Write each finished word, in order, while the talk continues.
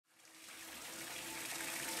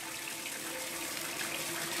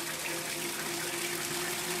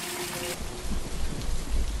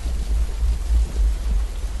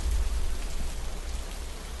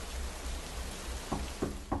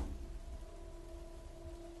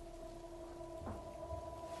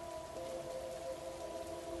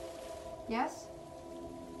Yes?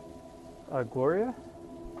 Gloria?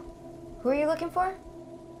 Who are you looking for?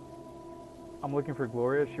 I'm looking for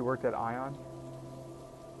Gloria. She worked at Ion.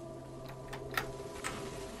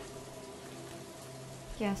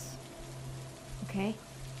 Yes. Okay.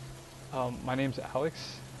 My name's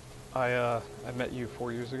Alex. I met you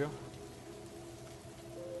 4 years ago.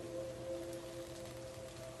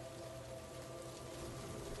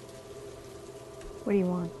 What do you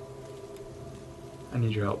want? I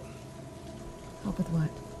need your help. Help with what?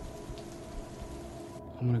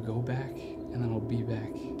 I'm gonna go back, and then I'll be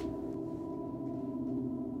back.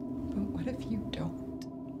 But what if you don't?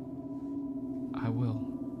 I will.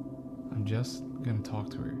 I'm just gonna talk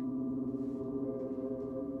to her.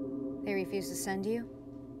 They refused to send you?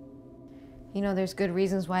 You know, there's good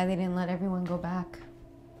reasons why they didn't let everyone go back.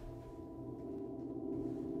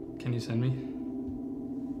 Can you send me?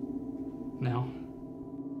 Now?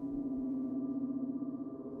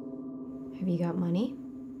 Have you got money?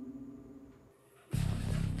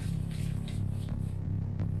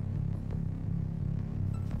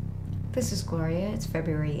 This is Gloria. It's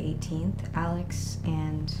February 18th. Alex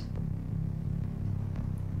and...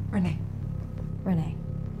 Renee. Renee.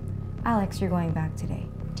 Alex, you're going back today.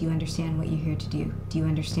 Do you understand what you're here to do? Do you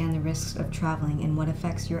understand the risks of traveling and what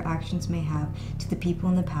effects your actions may have to the people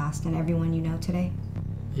in the past and everyone you know today?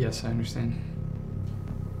 Yes, I understand.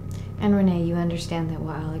 And Renee, you understand that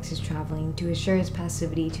while Alex is traveling, to assure his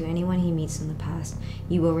passivity to anyone he meets in the past,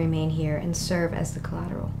 you will remain here and serve as the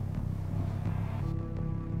collateral.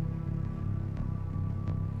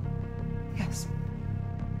 Yes.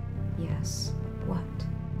 Yes. What?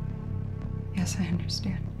 Yes, I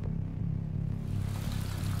understand.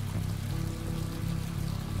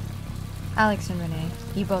 Alex and Renee,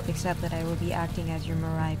 you both accept that I will be acting as your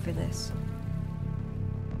Mirai for this.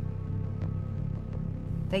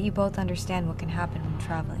 That you both understand what can happen when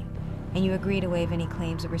traveling, and you agree to waive any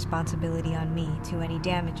claims of responsibility on me to any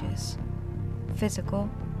damages, physical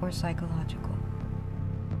or psychological.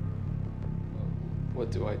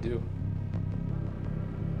 What do I do?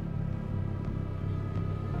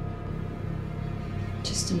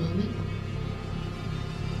 Just a moment.